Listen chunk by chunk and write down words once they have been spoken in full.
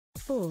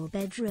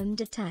4-bedroom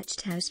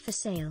detached house for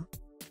sale.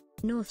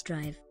 North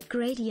Drive,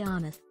 Great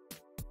Yarmouth.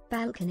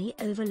 Balcony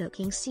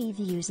overlooking sea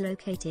views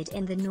located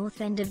in the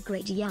north end of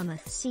Great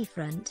Yarmouth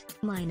seafront.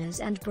 Miners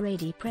and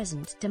Brady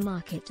present to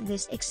market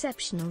this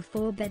exceptional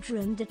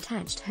 4-bedroom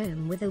detached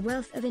home with a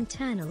wealth of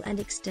internal and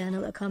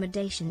external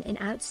accommodation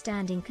in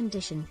outstanding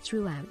condition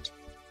throughout.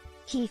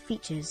 Key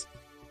features: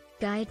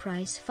 guide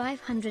price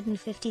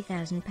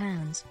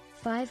 £550,000,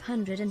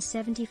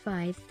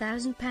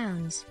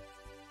 £575,000.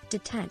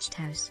 Detached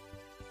house.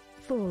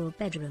 4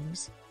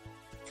 bedrooms.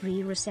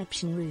 3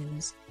 reception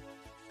rooms.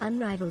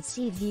 Unrivaled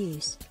sea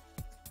views.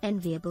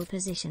 Enviable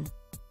position.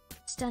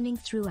 Stunning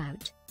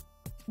throughout.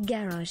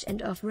 Garage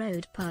and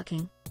off-road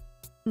parking.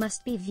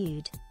 Must be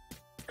viewed.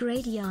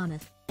 Great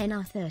Yarmouth,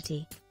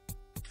 NR30.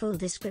 Full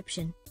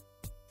description.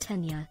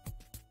 Tenure.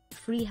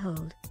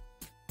 Freehold.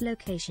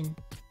 Location.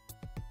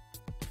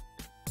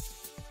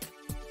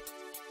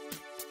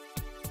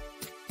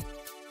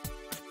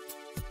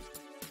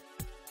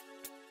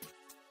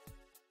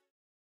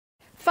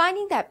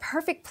 Finding that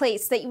perfect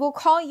place that you will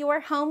call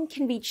your home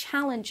can be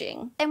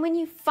challenging. And when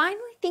you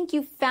finally think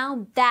you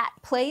found that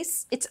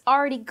place, it's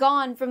already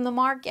gone from the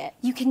market.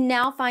 You can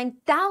now find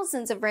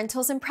thousands of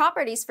rentals and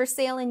properties for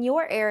sale in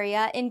your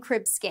area in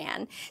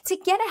CribScan. To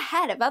get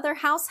ahead of other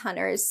house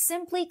hunters,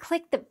 simply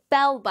click the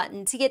bell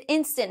button to get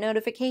instant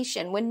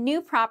notification when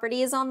new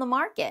property is on the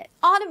market.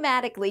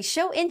 Automatically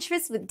show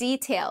interest with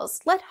details.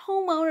 Let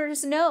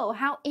homeowners know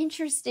how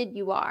interested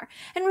you are.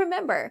 And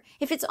remember,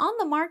 if it's on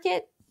the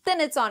market, then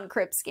it's on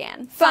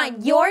CribScan.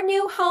 Find your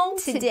new home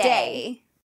today.